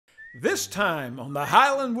This time on the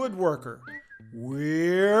Highland Woodworker,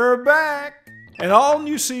 we're back! An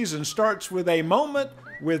all-new season starts with a moment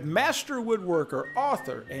with master woodworker,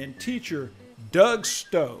 author, and teacher Doug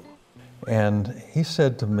Stowe. And he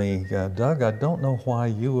said to me, Doug, I don't know why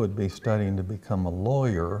you would be studying to become a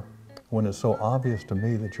lawyer when it's so obvious to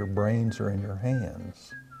me that your brains are in your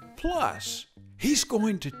hands. Plus, he's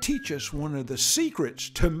going to teach us one of the secrets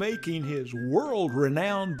to making his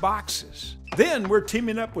world-renowned boxes. Then we're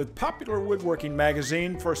teaming up with Popular Woodworking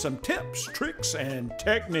magazine for some tips, tricks, and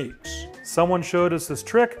techniques. Someone showed us this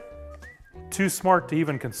trick, too smart to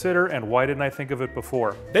even consider, and why didn't I think of it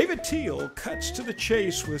before? David Thiel cuts to the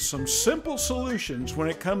chase with some simple solutions when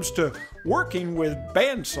it comes to working with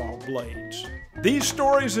bandsaw blades. These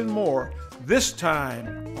stories and more, this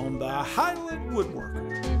time on the Highland Woodworker.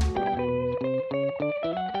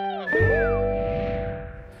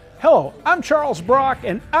 Hello, I'm Charles Brock,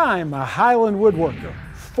 and I'm a Highland Woodworker.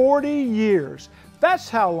 40 years. That's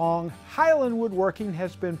how long Highland Woodworking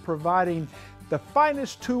has been providing the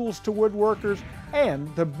finest tools to woodworkers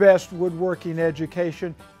and the best woodworking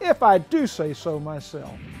education, if I do say so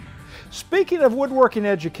myself. Speaking of woodworking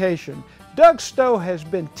education, Doug Stowe has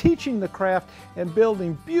been teaching the craft and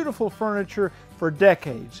building beautiful furniture for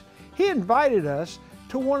decades. He invited us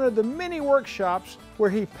to one of the many workshops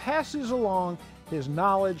where he passes along his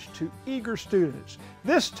knowledge to eager students,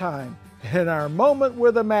 this time in our moment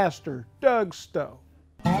with a master, Doug Stowe.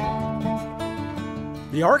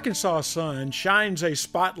 The Arkansas sun shines a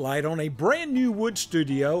spotlight on a brand new wood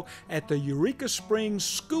studio at the Eureka Springs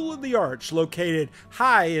School of the Arts located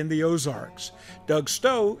high in the Ozarks. Doug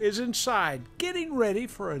Stowe is inside getting ready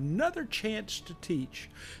for another chance to teach.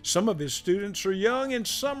 Some of his students are young and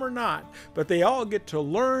some are not, but they all get to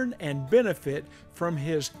learn and benefit from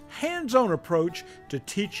his hands-on approach to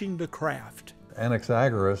teaching the craft.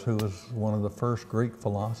 Anaxagoras, who was one of the first Greek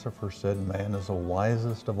philosophers, said man is the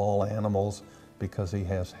wisest of all animals because he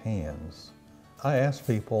has hands. I ask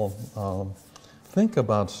people, think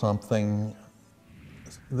about something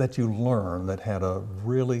that you learned that had a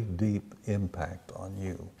really deep impact on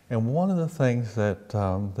you. And one of the things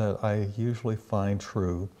that I usually find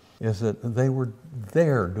true is that they were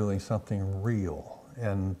there doing something real.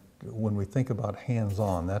 And when we think about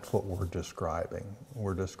hands-on, that's what we're describing.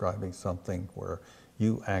 We're describing something where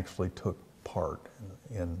you actually took part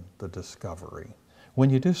in the discovery. When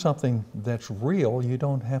you do something that's real, you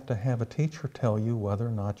don't have to have a teacher tell you whether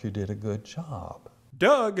or not you did a good job.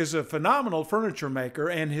 Doug is a phenomenal furniture maker,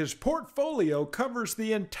 and his portfolio covers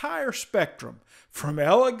the entire spectrum, from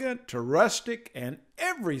elegant to rustic and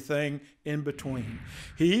everything in between.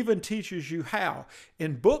 He even teaches you how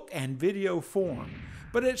in book and video form.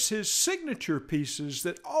 But it's his signature pieces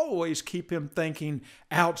that always keep him thinking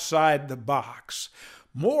outside the box.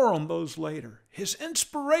 More on those later. His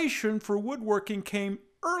inspiration for woodworking came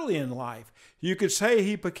early in life. You could say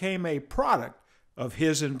he became a product of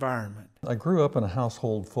his environment. I grew up in a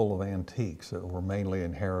household full of antiques that were mainly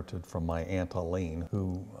inherited from my Aunt Aline,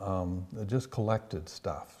 who just collected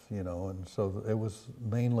stuff, you know, and so it was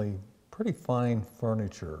mainly pretty fine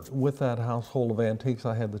furniture. With that household of antiques,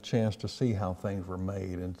 I had the chance to see how things were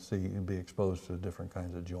made and be exposed to different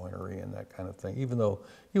kinds of joinery and that kind of thing, even though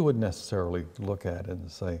you wouldn't necessarily look at it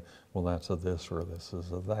and say, well, that's a this or this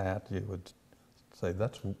is a that. You would say,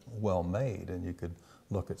 that's well made, and you could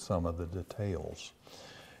look at some of the details.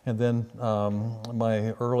 And then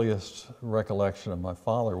my earliest recollection of my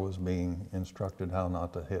father was being instructed how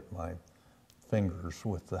not to hit my fingers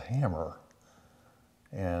with the hammer.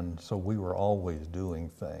 And so we were always doing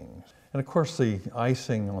things. And of course, the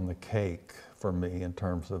icing on the cake for me in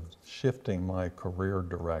terms of shifting my career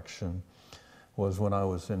direction was when I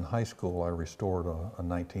was in high school. I restored a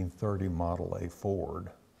 1930 Model A Ford.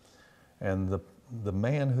 And the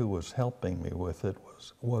man who was helping me with it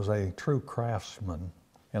was a true craftsman.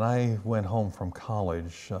 And I went home from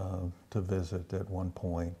college to visit at one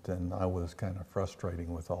point, and I was kind of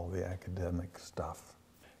frustrating with all the academic stuff.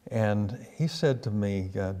 And he said to me,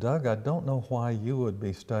 Doug, I don't know why you would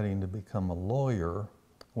be studying to become a lawyer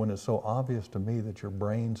when it's so obvious to me that your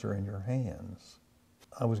brains are in your hands.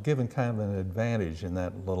 I was given kind of an advantage in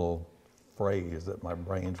that little phrase that my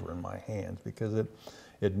brains were in my hands, because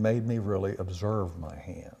it made me really observe my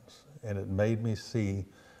hands, and it made me see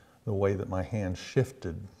the way that my hands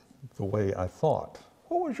shifted the way I thought.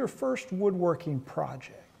 What was your first woodworking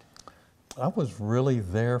project? I was really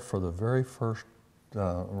there for the very first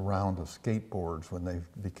round of skateboards when they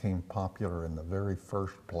became popular in the very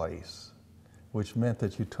first place, which meant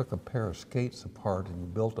that you took a pair of skates apart and you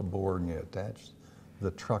built a board and you attached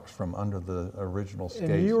the trucks from under the original skates.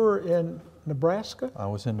 And you were in Nebraska? I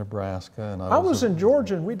was in Nebraska, and I was in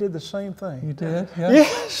Georgia, and we did the same thing. You did? Yeah.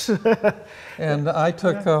 Yes. And I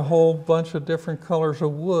took a whole bunch of different colors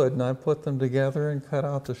of wood, and I put them together and cut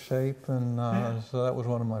out the shape, and so that was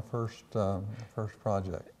one of my first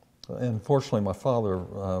projects. And fortunately, my father,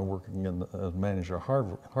 working as manager of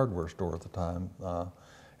a hardware store at the time,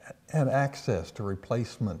 had access to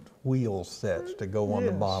replacement wheel sets to go on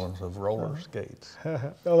the bottoms of roller skates.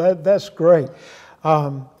 Well, that's great.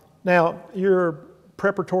 Now, your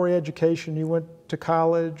preparatory education, you went to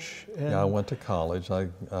college? Yeah, I went to college. I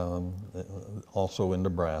also in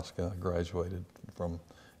Nebraska. I graduated from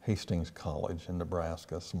Hastings College in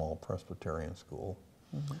Nebraska, a small Presbyterian school.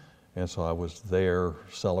 Mm-hmm. And so I was there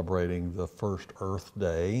celebrating the first Earth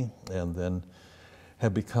Day, and then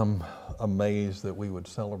have become amazed that we would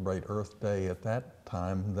celebrate Earth Day at that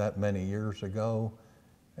time, that many years ago,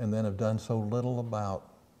 and then have done so little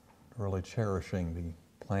about really cherishing the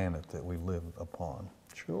planet that we live upon.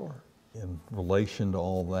 Sure. In relation to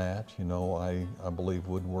all that, you know, I believe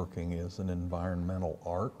woodworking is an environmental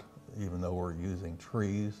art. Even though we're using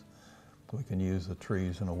trees, we can use the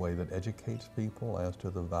trees in a way that educates people as to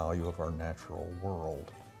the value of our natural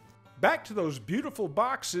world. Back to those beautiful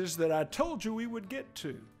boxes that I told you we would get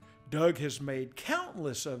to. Doug has made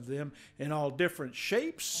countless of them in all different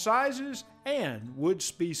shapes, sizes, and wood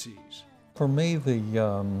species. For me,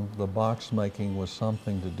 the box making was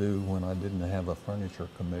something to do when I didn't have a furniture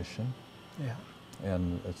commission. Yeah.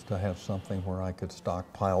 And it's to have something where I could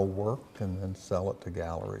stockpile work and then sell it to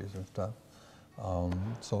galleries and stuff.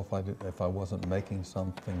 So if I wasn't making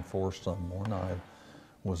something for someone, I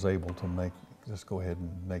was able to just go ahead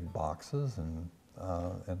and make boxes, and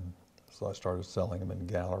so I started selling them in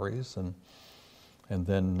galleries, and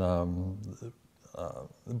then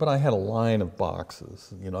but I had a line of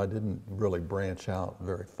boxes. You know, I didn't really branch out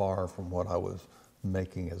very far from what I was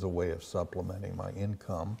making as a way of supplementing my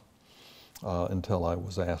income until I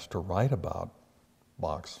was asked to write about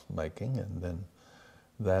box making, and then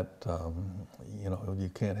that, you know, you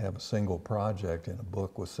can't have a single project in a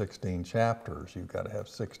book with 16 chapters. You've got to have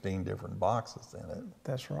 16 different boxes in it.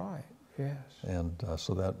 That's right, yes. And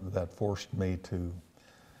so that forced me to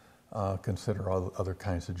consider other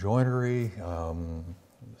kinds of joinery,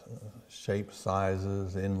 shape,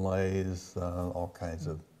 sizes, inlays, all kinds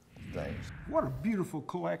of things. What a beautiful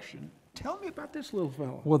collection. Tell me about this little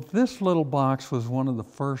fellow. Well, this little box was one of the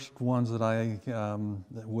first ones that I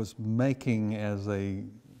was making as a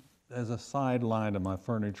sideline to my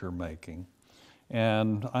furniture making.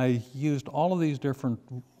 And I used all of these different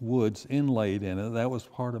woods inlaid in it. That was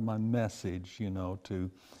part of my message, you know,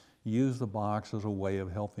 to use the box as a way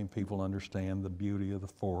of helping people understand the beauty of the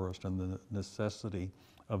forest and the necessity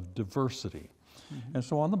of diversity. Mm-hmm. And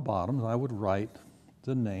so on the bottom, I would write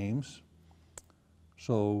the names.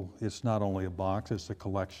 So it's not only a box, it's a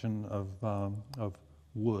collection of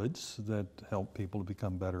woods that help people to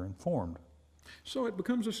become better informed. So it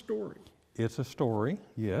becomes a story. It's a story,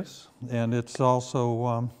 yes, and it's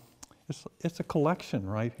also it's a collection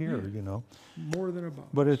right here, you know. More than a box.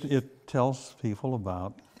 But it tells people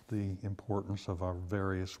about the importance of our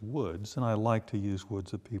various woods, and I like to use woods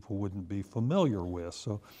that people wouldn't be familiar with.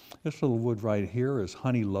 So this little wood right here is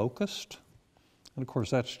honey locust, and of course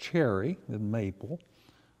that's cherry and maple.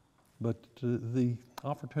 But the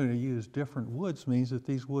opportunity to use different woods means that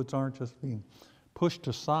these woods aren't just being pushed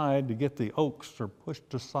aside to get the oaks or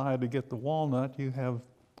pushed aside to get the walnut.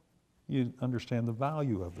 You understand the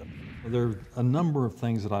value of them. There are a number of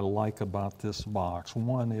things that I like about this box.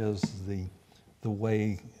 One is the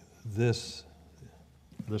way this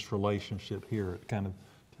relationship here, it kind of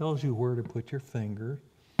tells you where to put your finger,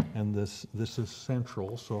 and this is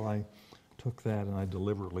central, so I took that and I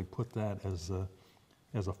deliberately put that as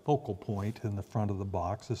a focal point in the front of the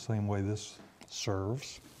box, the same way this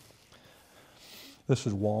serves. This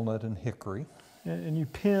is walnut and hickory. And you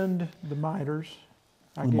pinned the miters,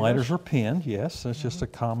 I guess. The miters are pinned, yes. That's just a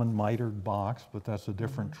common mitered box, but that's a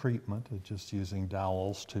different treatment. It's just using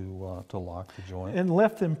dowels to lock the joint. And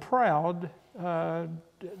left them proud to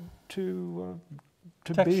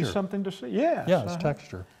be something to see. Yes. Yeah, it's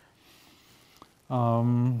texture.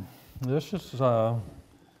 This is a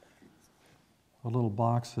little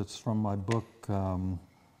box that's from my book,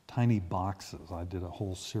 Tiny Boxes. I did a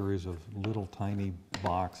whole series of little tiny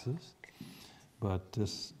boxes, but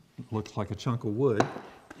this looks like a chunk of wood.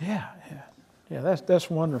 Yeah. That's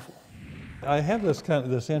wonderful. I have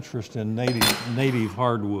this interest in native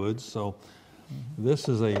hardwoods, so this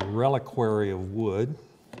is a reliquary of wood,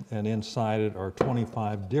 and inside it are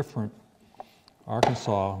 25 different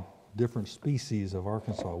species of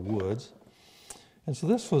Arkansas woods. And so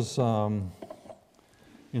this was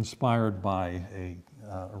inspired by a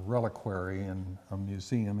reliquary in a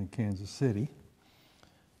museum in Kansas City.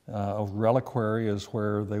 A reliquary is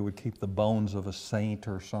where they would keep the bones of a saint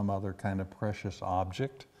or some other kind of precious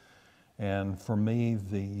object. And for me,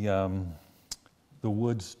 the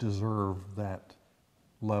woods deserve that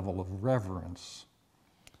level of reverence.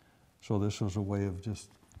 So this was a way of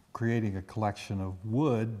just creating a collection of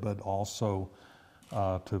wood, but also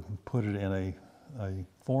to put it in a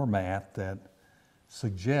format that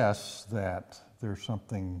suggests that there's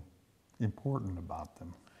something important about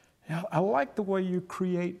them. Yeah, I like the way you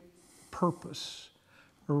create purpose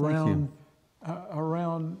around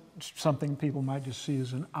something people might just see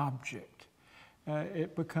as an object.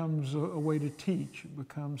 It becomes a way to teach. It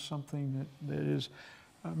becomes something that is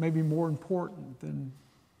maybe more important than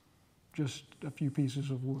just a few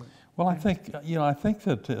pieces of wood. Well, I think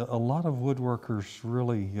that a lot of woodworkers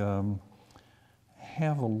really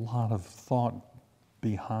have a lot of thought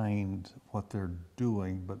behind what they're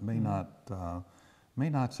doing, but may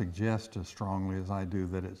not suggest as strongly as I do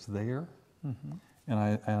that it's there. Mm-hmm. And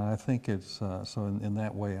I think it's so in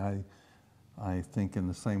that way I think in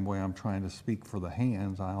the same way I'm trying to speak for the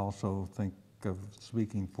hands, I also think of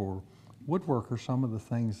speaking for woodworkers, some of the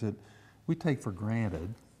things that we take for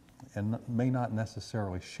granted and may not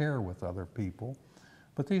necessarily share with other people,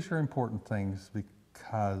 but these are important things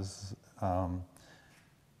because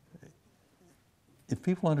if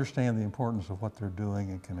people understand the importance of what they're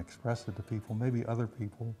doing and can express it to people, maybe other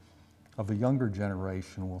people of a younger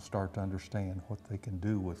generation will start to understand what they can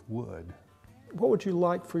do with wood. What would you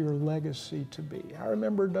like for your legacy to be? I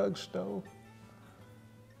remember Doug Stowe.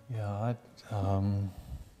 Yeah,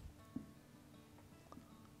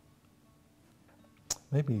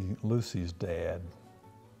 maybe Lucy's dad.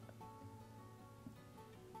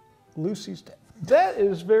 Lucy's dad. That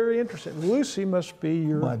is very interesting. Lucy must be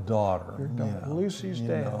my daughter. Your daughter. Yeah. Lucy's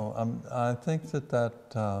dad. I think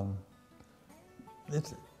that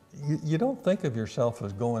it's. You don't think of yourself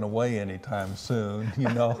as going away anytime soon, you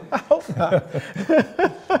know. I hope not.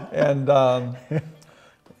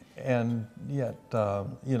 and yet,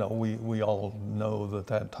 you know, we all know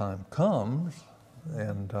that time comes,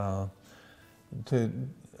 and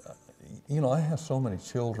you know, I have so many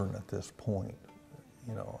children at this point.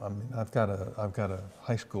 You know, I mean, I've got a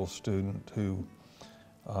high school student who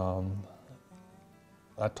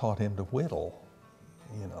I taught him to whittle.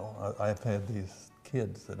 You know, I've had these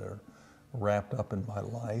kids that are wrapped up in my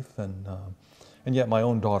life, and yet my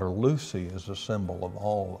own daughter Lucy is a symbol of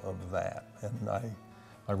all of that. And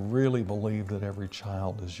I really believe that every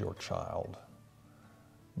child is your child.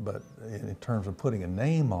 But in terms of putting a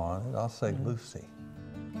name on it, I'll say Lucy.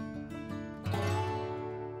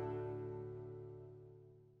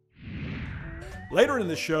 Later in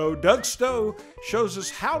the show, Doug Stowe shows us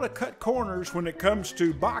how to cut corners when it comes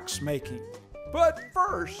to box making. But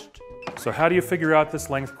first... So how do you figure out this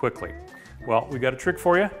length quickly? Well, we got a trick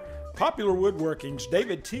for you. Popular Woodworking's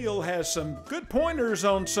David Thiel has some good pointers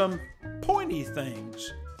on some pointy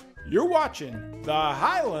things. You're watching the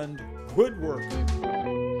Highland Woodworker.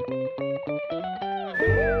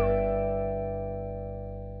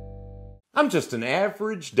 I'm just an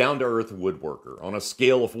average, down-to-earth woodworker. On a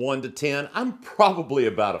scale of 1 to 10, I'm probably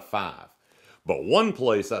about a 5. But one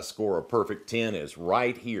place I score a perfect 10 is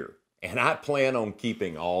right here, and I plan on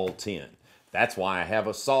keeping all 10. That's why I have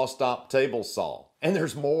a saw-stop table saw. And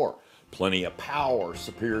there's more. Plenty of power,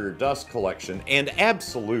 superior dust collection, and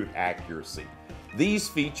absolute accuracy. These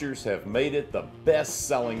features have made it the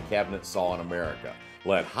best-selling cabinet saw in America.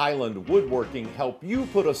 Let Highland Woodworking help you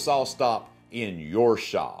put a saw-stop in your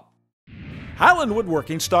shop. Highland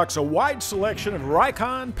Woodworking stocks a wide selection of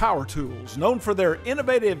Rikon power tools, known for their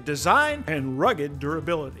innovative design and rugged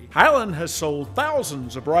durability. Highland has sold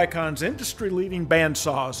thousands of Rikon's industry-leading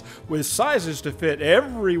bandsaws with sizes to fit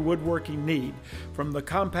every woodworking need, from the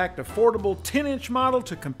compact, affordable 10-inch model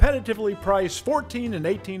to competitively priced 14 and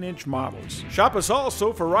 18-inch models. Shop us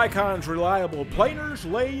also for Rikon's reliable planers,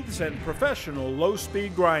 lathes, and professional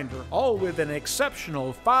low-speed grinder, all with an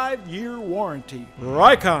exceptional 5-year warranty.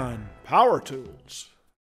 Rikon Power Tools.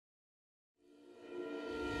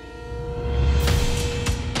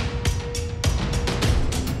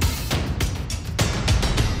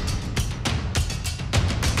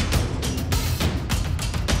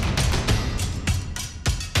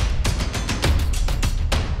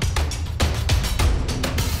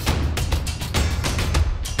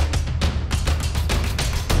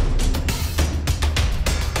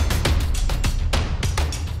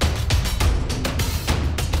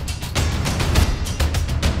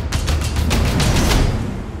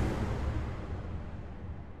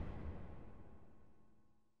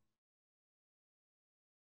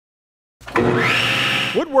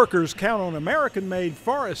 Woodworkers count on American-made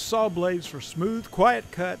forest saw blades for smooth, quiet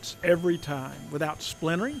cuts every time, without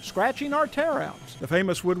splintering, scratching, or tear-outs. The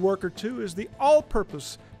famous Woodworker 2 is the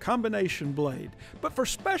all-purpose combination blade, but for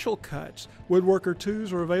special cuts, Woodworker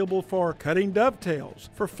 2s are available for cutting dovetails,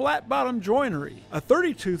 for flat-bottom joinery. A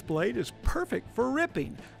 30-tooth blade is perfect for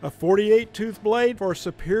ripping, a 48-tooth blade for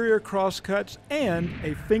superior crosscuts, and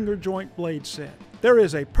a finger joint blade set. There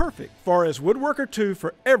is a perfect Forest Woodworker 2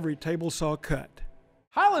 for every table saw cut.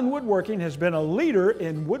 Highland Woodworking has been a leader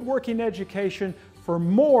in woodworking education for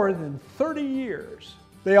more than 30 years.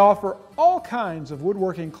 They offer all kinds of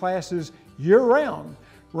woodworking classes year-round,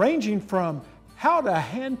 ranging from how to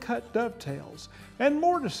hand-cut dovetails and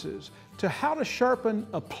mortises to how to sharpen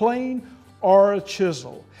a plane or a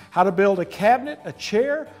chisel, how to build a cabinet, a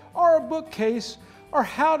chair, or a bookcase, or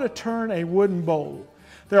how to turn a wooden bowl.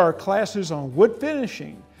 There are classes on wood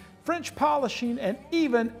finishing, French polishing, and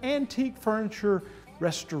even antique furniture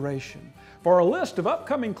restoration. For a list of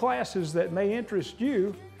upcoming classes that may interest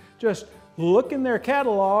you, just look in their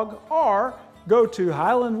catalog or go to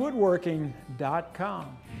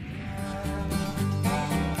highlandwoodworking.com.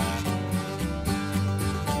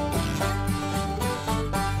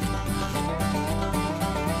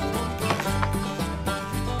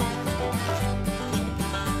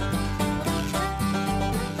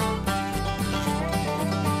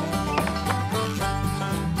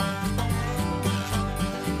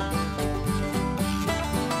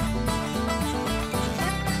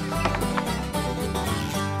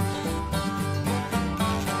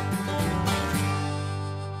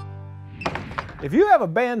 If you have a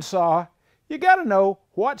bandsaw, you got to know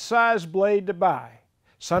what size blade to buy.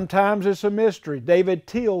 Sometimes it's a mystery. David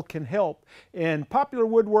Thiel can help in Popular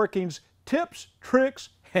Woodworking's tips, tricks,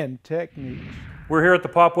 and techniques. We're here at the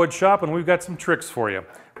Popwood shop and we've got some tricks for you.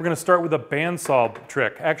 We're going to start with a bandsaw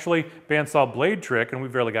trick, actually bandsaw blade trick, and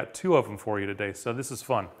we've really got two of them for you today, so this is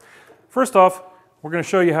fun. First off, we're going to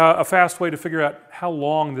show you a fast way to figure out how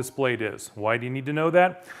long this blade is. Why do you need to know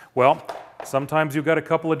that? Well, sometimes you've got a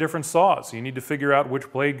couple of different saws. You need to figure out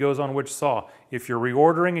which blade goes on which saw. If you're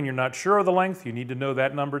reordering and you're not sure of the length, you need to know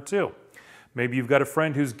that number too. Maybe you've got a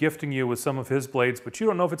friend who's gifting you with some of his blades, but you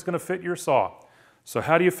don't know if it's going to fit your saw. So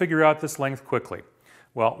how do you figure out this length quickly?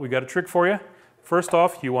 Well, we got a trick for you. First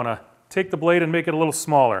off, you want to take the blade and make it a little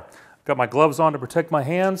smaller. I've got my gloves on to protect my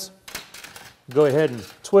hands. Go ahead and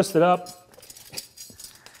twist it up,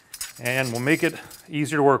 and we'll make it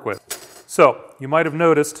easier to work with. So, you might have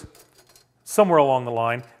noticed somewhere along the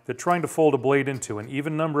line that trying to fold a blade into an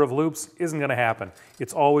even number of loops isn't going to happen.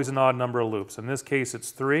 It's always an odd number of loops. In this case, it's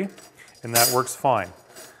 3, and that works fine.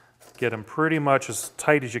 Get them pretty much as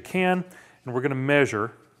tight as you can, and we're going to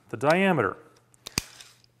measure the diameter.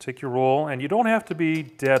 Take your roll, and you don't have to be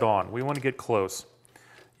dead on. We want to get close.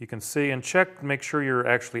 You can see and check, make sure you're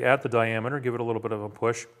actually at the diameter. Give it a little bit of a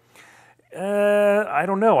push. I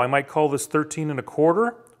don't know, I might call this 13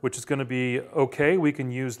 1/4, which is going to be okay. We can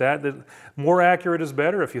use that. The more accurate is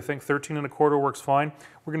better. If you think 13 1/4 works fine,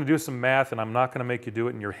 we're going to do some math, and I'm not going to make you do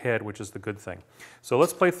it in your head, which is the good thing. So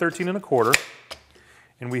let's play 13 1/4,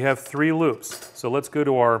 and we have 3 loops. So let's go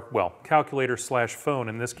to our, well, calculator / phone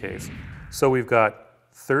in this case. So we've got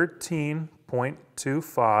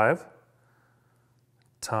 13.25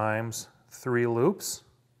 times 3 loops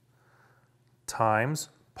times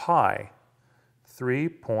pi.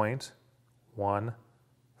 3.14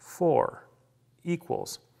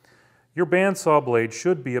 equals. Your bandsaw blade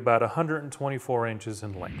should be about 124 inches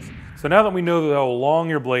in length. So now that we know how long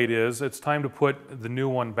your blade is, it's time to put the new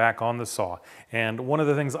one back on the saw. And one of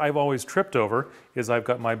the things I've always tripped over is I've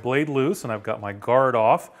got my blade loose and I've got my guard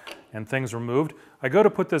off and things removed. I go to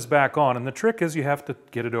put this back on, and the trick is you have to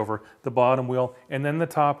get it over the bottom wheel and then the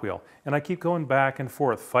top wheel. And I keep going back and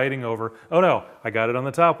forth, fighting over, oh no, I got it on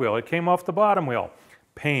the top wheel. It came off the bottom wheel.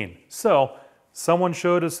 Pain. So someone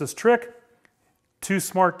showed us this trick. Too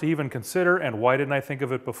smart to even consider, and why didn't I think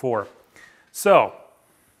of it before? So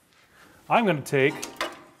I'm going to take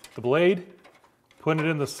the blade, put it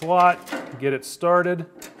in the slot, get it started.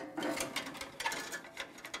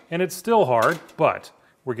 And it's still hard, but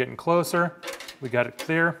we're getting closer. We got it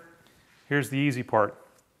clear. Here's the easy part.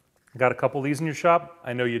 Got a couple of these in your shop?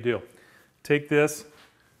 I know you do. Take this,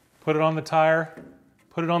 put it on the tire,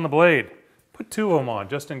 put it on the blade. Put 2 of them on,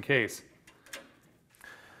 just in case.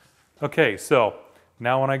 Okay, so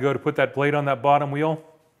now when I go to put that blade on that bottom wheel,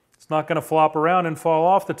 it's not going to flop around and fall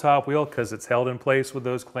off the top wheel because it's held in place with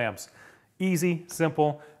those clamps. Easy,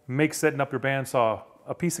 simple, make setting up your bandsaw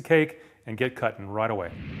a piece of cake and get cutting right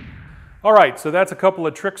away. All right, so that's a couple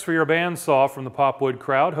of tricks for your bandsaw from the Popwood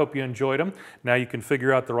crowd. Hope you enjoyed them. Now you can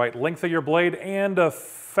figure out the right length of your blade and a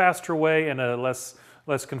faster way and a less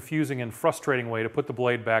less confusing and frustrating way to put the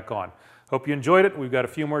blade back on. Hope you enjoyed it. We've got a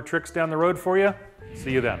few more tricks down the road for you.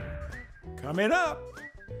 See you then. Coming up,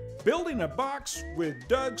 building a box with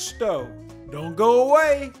Doug Stowe. Don't go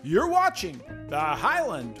away. You're watching the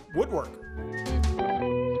Highland Woodworker.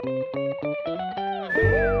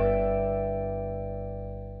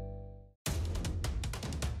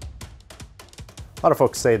 A lot of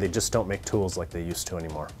folks say they just don't make tools like they used to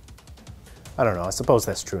anymore. I don't know, I suppose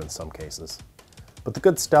that's true in some cases. But the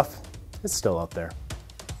good stuff is still out there.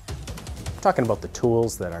 I'm talking about the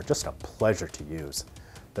tools that are just a pleasure to use,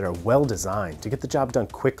 that are well designed to get the job done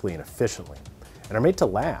quickly and efficiently, and are made to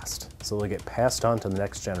last so they'll get passed on to the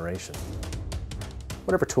next generation.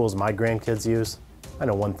 Whatever tools my grandkids use, I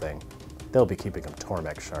know one thing, they'll be keeping them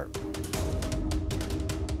Tormek sharp.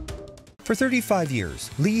 For 35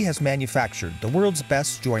 years, Lee has manufactured the world's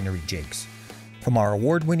best joinery jigs. From our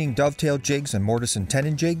award-winning dovetail jigs and mortise and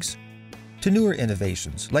tenon jigs, to newer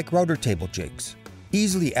innovations like router table jigs.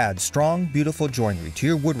 Easily add strong, beautiful joinery to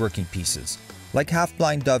your woodworking pieces, like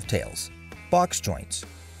half-blind dovetails, box joints,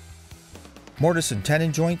 mortise and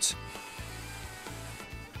tenon joints,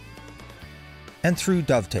 and through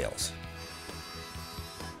dovetails.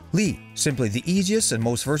 Lee, simply the easiest and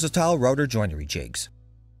most versatile router joinery jigs.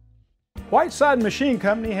 Whiteside Machine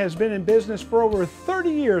Company has been in business for over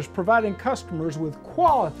 30 years, providing customers with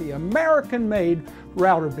quality American-made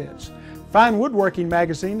router bits. Fine Woodworking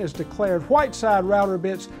magazine has declared Whiteside router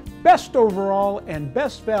bits best overall and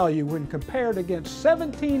best value when compared against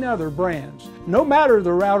 17 other brands. No matter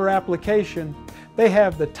the router application, they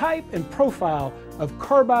have the type and profile of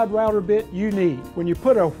carbide router bit you need. When you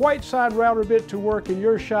put a Whiteside router bit to work in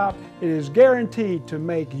your shop, it is guaranteed to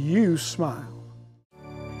make you smile.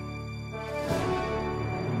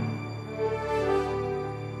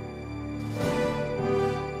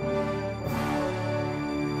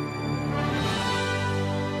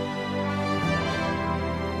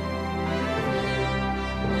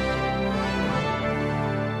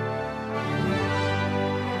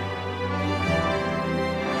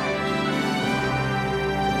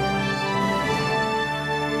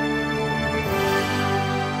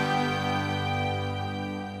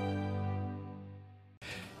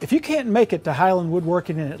 If you can't make it to Highland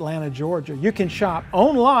Woodworking in Atlanta, Georgia, you can shop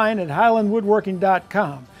online at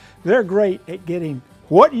highlandwoodworking.com. They're great at getting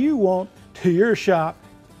what you want to your shop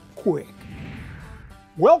quick.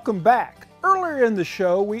 Welcome back. Earlier in the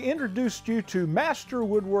show, we introduced you to master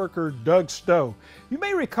woodworker Doug Stowe. You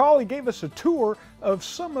may recall he gave us a tour of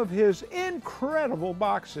some of his incredible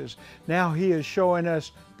boxes. Now he is showing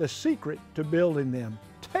us the secret to building them.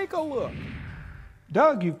 Take a look.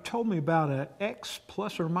 Doug, you've told me about an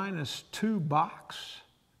X+/2 box.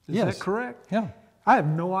 Is Yes. that correct? Yeah. I have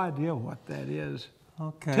no idea what that is.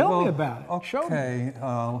 Okay. Tell me about it. Okay. Show me.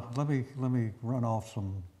 Let me run off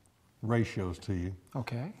some ratios to you.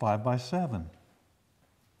 Okay. 5 by 7,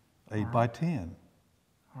 8 by 10,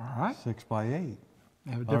 All right. 6 by 8.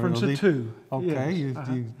 You have a difference of 2. Okay.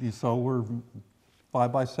 Yes. So we're 5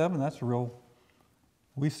 by 7. That's a real.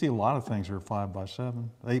 We see a lot of things that are 5 by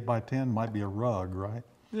 7. 8 by 10 might be a rug, right?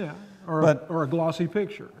 Yeah, or a glossy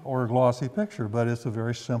picture. Or a glossy picture, but it's a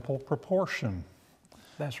very simple proportion.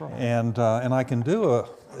 That's right. And I can do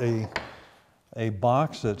a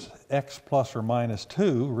box that's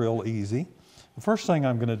X+/2 real easy. The first thing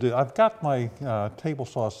I'm going to do, I've got my table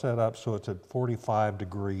saw set up so it's at 45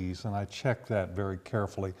 degrees, and I check that very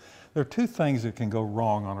carefully. There are two things that can go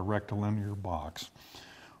wrong on a rectilinear box.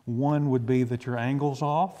 One would be that your angle's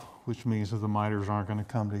off, which means that the miters aren't going to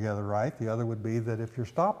come together right. The other would be that if your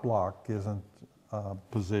stop block isn't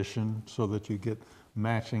positioned so that you get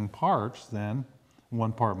matching parts, then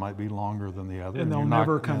one part might be longer than the other. And they'll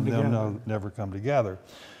never come together. They'll never come together.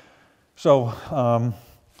 So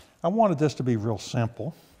I wanted this to be real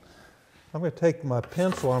simple. I'm going to take my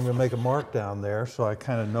pencil, I'm going to make a mark down there so I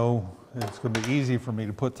kind of know it's going to be easy for me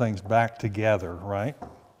to put things back together, right?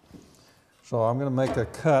 So I'm going to make a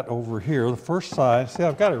cut over here. The first side, see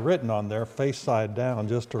I've got it written on there, face side down,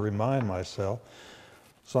 just to remind myself.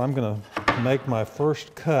 So I'm going to make my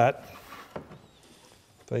first cut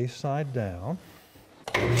face side down.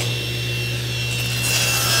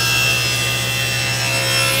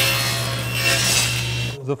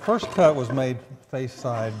 The first cut was made face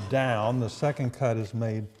side down. The second cut is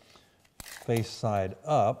made face side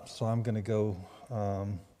up. So I'm going to go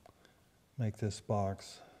make this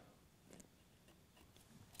box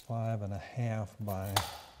 5.5 by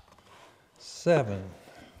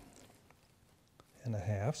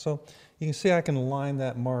 7.5. So you can see I can line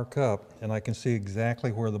that mark up and I can see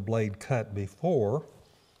exactly where the blade cut before.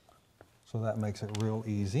 So that makes it real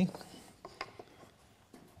easy.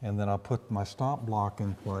 And then I'll put my stop block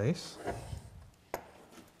in place.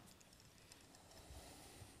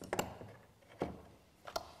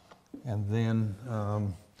 And then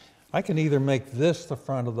I can either make this the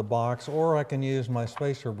front of the box, or I can use my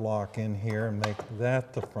spacer block in here and make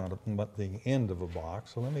that the front of the end of a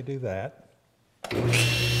box. So let me do that.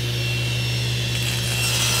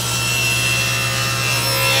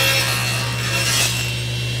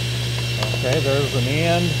 Okay, there's an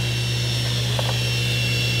end.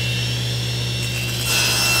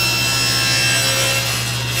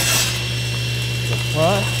 The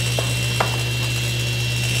front.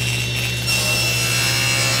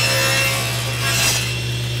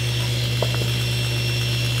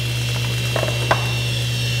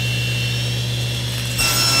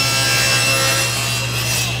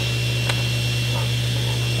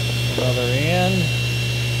 Another end.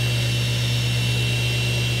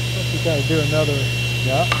 You got to do another.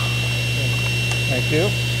 Yeah. Thank you.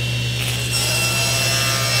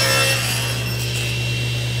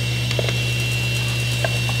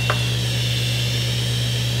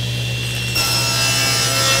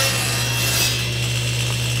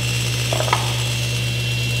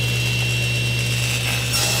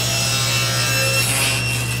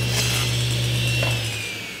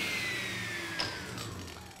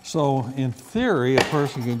 So in theory, a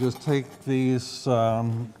person can just take these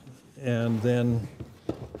and then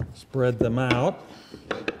spread them out.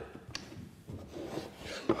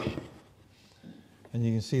 And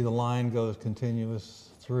you can see the line goes continuous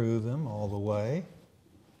through them all the way.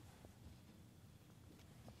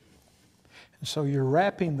 So you're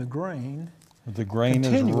wrapping the grain. The grain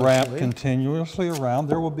is wrapped continuously around.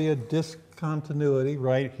 There will be a discontinuity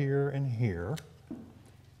right here and here.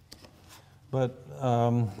 But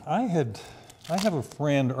I have a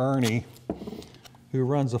friend, Ernie, who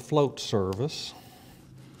runs a float service,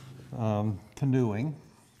 canoeing.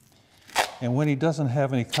 And when he doesn't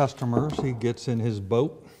have any customers, he gets in his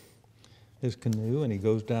boat, his canoe, and he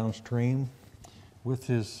goes downstream with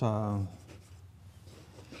his all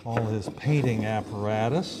his painting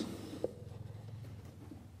apparatus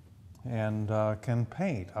and can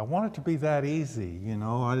paint. I want it to be that easy, you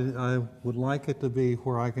know. I would like it to be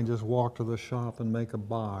where I can just walk to the shop and make a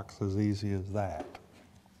box as easy as that.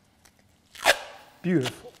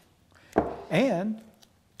 Beautiful. And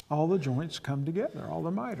all the joints come together, all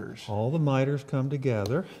the miters. All the miters come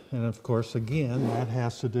together, and of course, again, that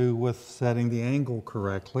has to do with setting the angle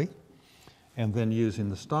correctly and then using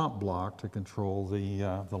the stop block to control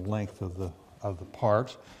the length of the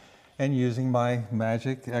parts, and using my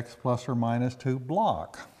magic X plus or minus 2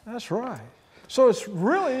 block. That's right. So it's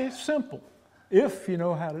really simple if you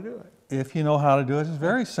know how to do it. If you know how to do it, it's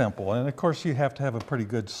very simple. And of course, you have to have a pretty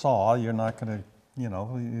good saw. You're not going to, you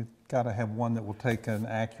know, you've got to have one that will take an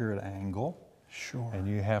accurate angle. Sure. And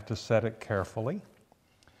you have to set it carefully.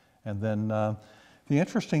 And then the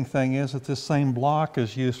interesting thing is that this same block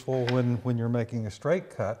is useful when you're making a straight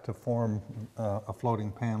cut to form a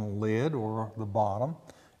floating panel lid or the bottom.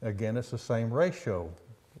 Again, it's the same ratio.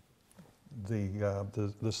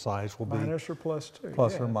 The size will be minus or plus 2.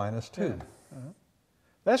 Plus or minus 2. Yeah.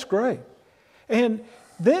 That's great. And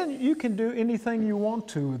then you can do anything you want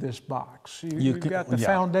to with this box. You've got the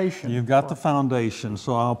foundation. You've got the foundation.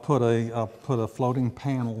 So I'll put a floating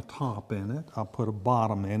panel top in it. I'll put a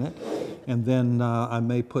bottom in it, and then I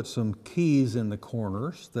may put some keys in the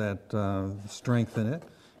corners that strengthen it,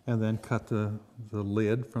 and then cut the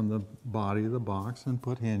lid from the body of the box and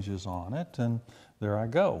put hinges on it, and there I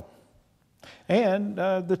go. And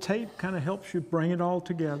the tape kind of helps you bring it all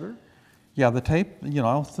together. Yeah, the tape, you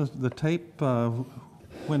know, the tape,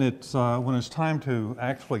 when it's time to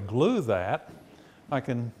actually glue that, I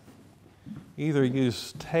can either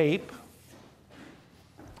use tape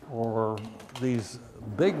or these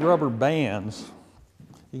big rubber bands.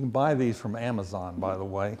 You can buy these from Amazon, by the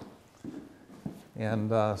way.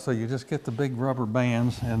 And so you just get the big rubber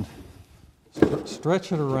bands and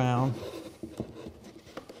stretch it around,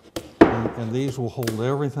 and these will hold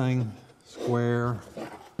everything square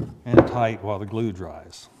and tight while the glue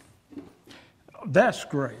dries. That's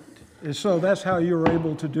great. So that's how you were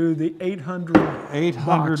able to do the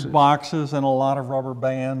 800 boxes and a lot of rubber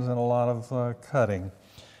bands and a lot of cutting.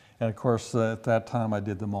 And of course, at that time I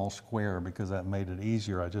did them all square because that made it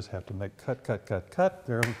easier. I just have to make cut, cut, cut, cut.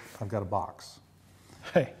 There, I've got a box.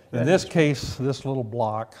 Hey, in this case, this little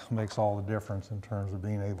block makes all the difference in terms of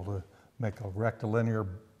being able to make a rectilinear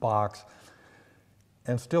box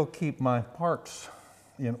and still keep my parts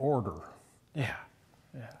in order. Yeah,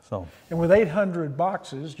 yeah. So. And with 800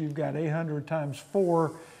 boxes, you've got 800 times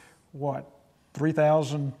 4, what,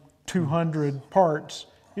 3,200 parts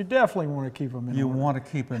You definitely want to keep them in order. You want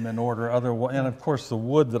to keep them in order. And of course, the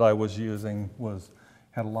wood that I was using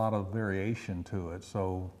had a lot of variation to it.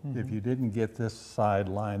 So if you didn't get this side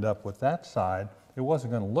lined up with that side, it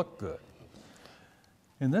wasn't going to look good.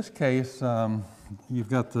 In this case, you've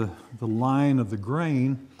got the line of the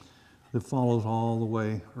grain that follows all the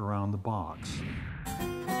way around the box.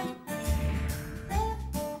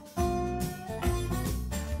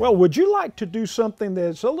 Well, would you like to do something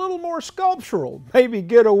that's a little more sculptural? Maybe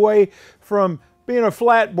get away from being a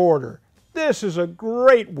flat boarder. This is a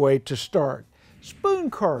great way to start. Spoon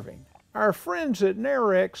carving. Our friends at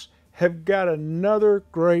Narex have got another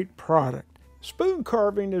great product. Spoon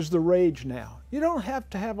carving is the rage now. You don't have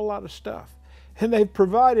to have a lot of stuff. And they've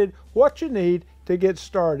provided what you need to get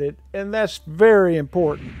started, and that's very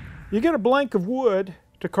important. You get a blank of wood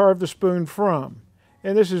to carve the spoon from.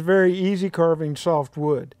 And this is very easy carving soft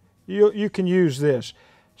wood. You can use this.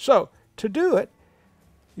 So to do it,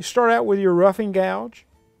 you start out with your roughing gouge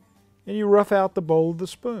and you rough out the bowl of the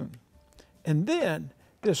spoon. And then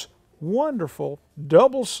this wonderful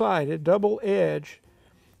double-sided, double-edged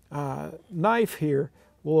knife here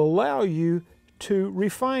will allow you to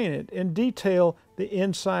refine it and detail the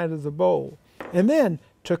inside of the bowl. And then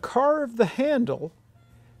to carve the handle,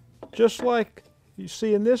 just like you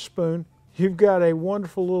see in this spoon, you've got a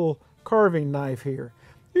wonderful little carving knife here.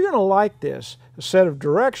 You're going to like this. A set of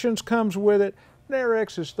directions comes with it.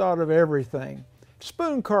 Narex has thought of everything.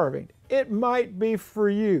 Spoon carving, it might be for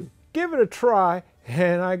you. Give it a try,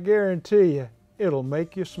 and I guarantee you, it'll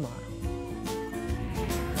make you smile.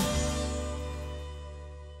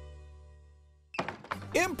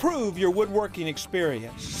 Improve your woodworking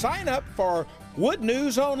experience. Sign up for Wood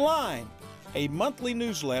News Online, a monthly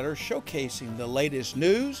newsletter showcasing the latest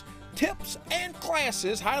news, tips, and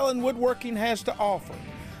classes Highland Woodworking has to offer.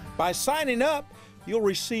 By signing up, you'll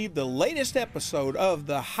receive the latest episode of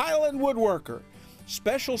the Highland Woodworker,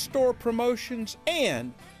 special store promotions,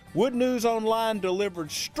 and Wood News Online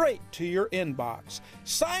delivered straight to your inbox.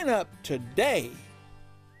 Sign up today.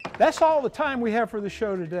 That's all the time we have for the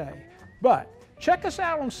show today. But check us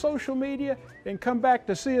out on social media and come back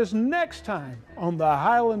to see us next time on the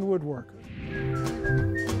Highland Woodworker.